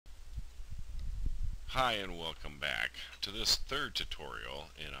Hi and welcome back to this third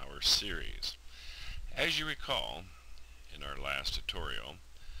tutorial in our series. As you recall, in our last tutorial,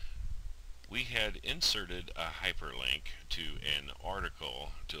 we had inserted a hyperlink to an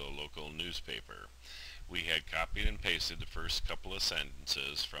article to a local newspaper. We had copied and pasted the first couple of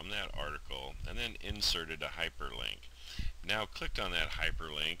sentences from that article and then inserted a hyperlink. Now clicked on that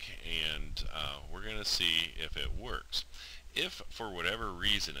hyperlink and we're going to see if it works. If for whatever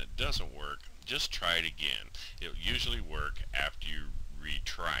reason it doesn't work, just try it again. It'll usually work after you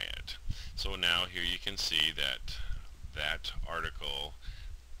retry it. So now here you can see that article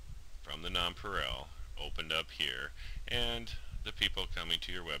from the Nonpareil opened up here, and the people coming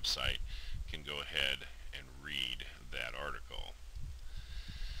to your website can go ahead and read that article.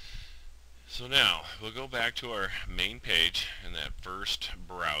 So now we'll go back to our main page in that first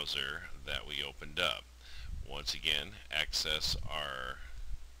browser that we opened up. Once again, access our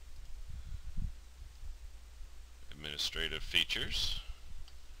administrative features,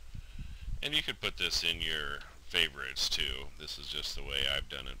 and you could put this in your favorites too. This is just the way I've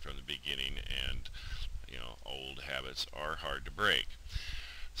done it from the beginning, and old habits are hard to break.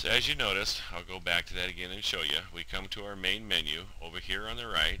 So as you notice, I'll go back to that again and show you. We come to our main menu over here on the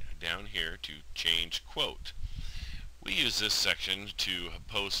right, down here to change quote. We use this section to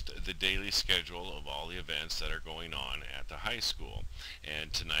post the daily schedule of all the events that are going on at the high school.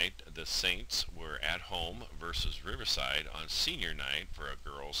 And tonight the Saints were at home versus Riverside on senior night for a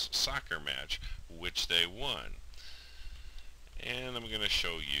girls soccer match, which they won. And I'm going to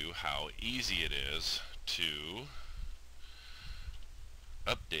show you how easy it is to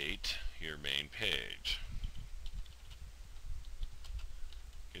update your main page.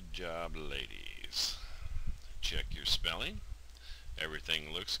 Good job, ladies. Check your spelling.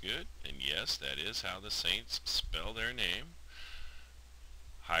 Everything looks good, and yes, that is how the Saints spell their name.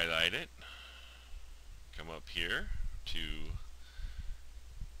 Highlight it. Come up here to,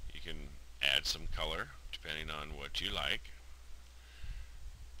 you can add some color depending on what you like.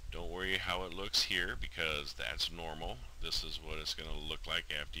 Don't worry how it looks here because that's normal. This is what it's going to look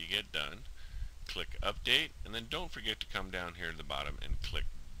like after you get done. Click update, and then don't forget to come down here to the bottom and click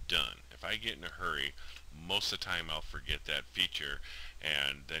done. If I get in a hurry, most of the time I'll forget that feature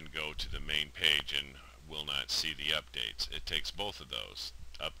and then go to the main page and will not see the updates. It takes both of those,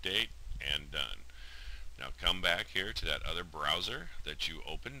 update and done. Now come back here to that other browser that you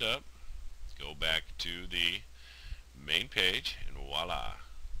opened up, go back to the main page, and voila,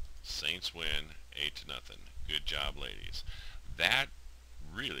 Saints win 8-0. Good job, ladies. That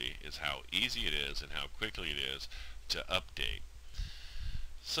really is how easy it is and how quickly it is to update.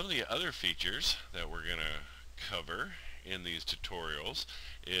 Some of the other features that we're going to cover in these tutorials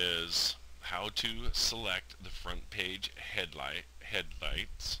is how to select the front page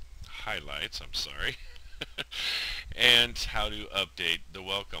highlights, and how to update the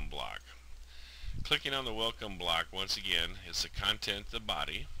welcome block. Clicking on the welcome block, once again, is the content, the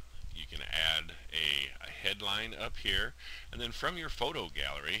body. You can add a headline up here, and then from your photo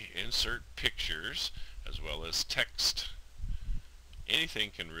gallery, insert pictures as well as text. Anything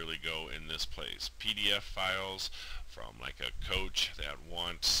can really go in this place. PDF files from like a coach that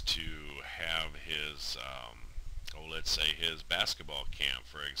wants to have his, let's say his basketball camp,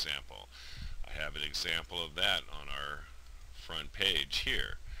 for example. I have an example of that on our front page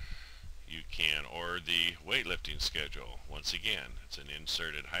here. You can, or the weightlifting schedule. Once again, it's an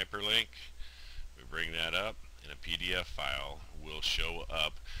inserted hyperlink. We bring that up, and a PDF file will show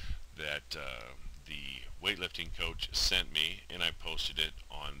up that the weightlifting coach sent me, and I posted it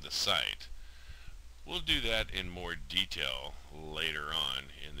on the site. We'll do that in more detail later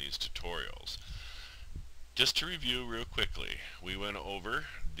on in these tutorials. Just to review real quickly, we went over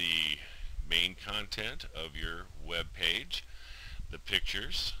the main content of your web page, the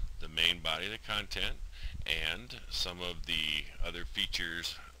pictures, the main body of the content, and some of the other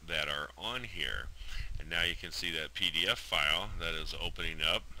features that are on here. And now you can see that PDF file that is opening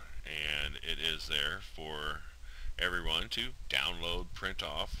up, and it is there for everyone to download, print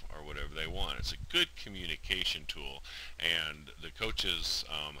off, or whatever they want. It's a good communication tool, and the coaches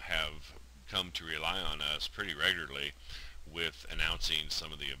have come to rely on us pretty regularly with announcing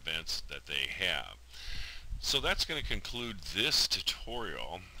some of the events that they have. So that's going to conclude this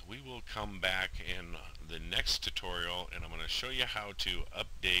tutorial. We will come back in the next tutorial, and I'm going to show you how to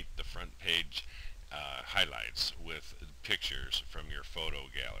update the front page highlights with pictures from your photo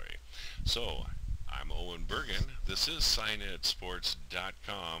gallery. So I'm Owen Bergen. This is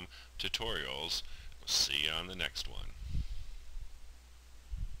SciNetSports.com tutorials. We'll see you on the next one.